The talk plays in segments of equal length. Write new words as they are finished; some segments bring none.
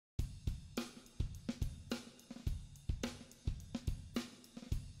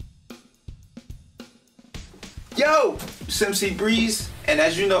Yo, it's MC Breeze, and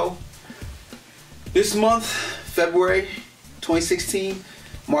as you know, this month, February 2016,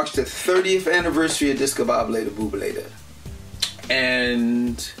 marks the 30th anniversary of Discombobulatorbubalator.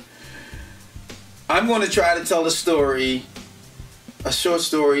 And I'm going to try to tell a story, a short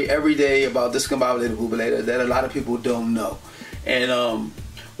story every day about Discombobulatorbubalator that a lot of people don't know. And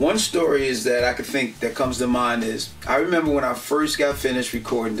one story is that I could think that comes to mind is, I remember when I first got finished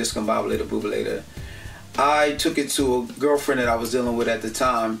recording Discombobulatorbubalator, I took it to a girlfriend that I was dealing with at the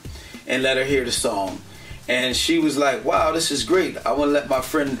time and let her hear the song. And she was like, wow, this is great. I want to let my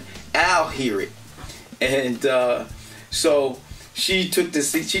friend Al hear it. And so she took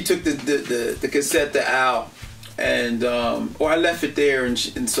the cassette to Al, and or I left it there, and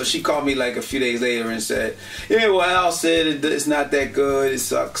so she called me like a few days later and said, yeah, well, Al said it's not that good, it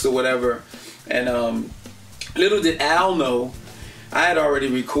sucks or whatever. And little did Al know, I had already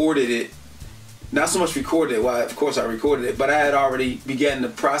recorded it. Not so much recorded it, well, of course I recorded it, but I had already began the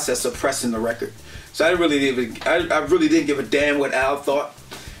process of pressing the record. So I really didn't give a damn what Al thought.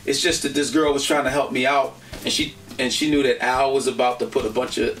 It's just that this girl was trying to help me out, and she knew that Al was about to put a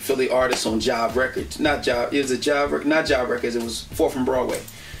bunch of Philly artists on Jive Records. Not Jive Records, it was 4th and Broadway.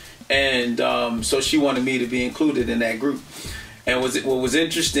 And so she wanted me to be included in that group. And what was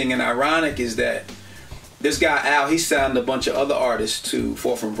interesting and ironic is that this guy Al, he signed a bunch of other artists to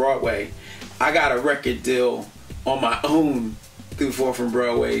 4th and Broadway. I got a record deal on my own through 4th and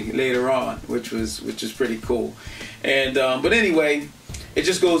Broadway later on, which was pretty cool. And but anyway, it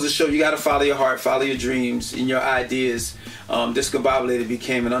just goes to show you got to follow your heart, follow your dreams and your ideas. Discombobulator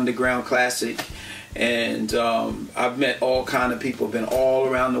became an underground classic, and I've met all kind of people, been all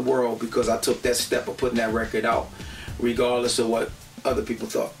around the world because I took that step of putting that record out, regardless of what other people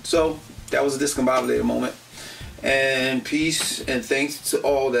thought. So that was a Discombobulator moment, and peace and thanks to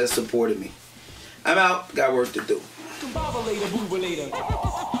all that supported me. I'm out, got work to do. Discombobulator, bubalator.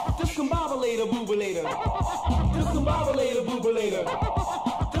 Discombobulator, bubalator. Discombobulator, bubalator.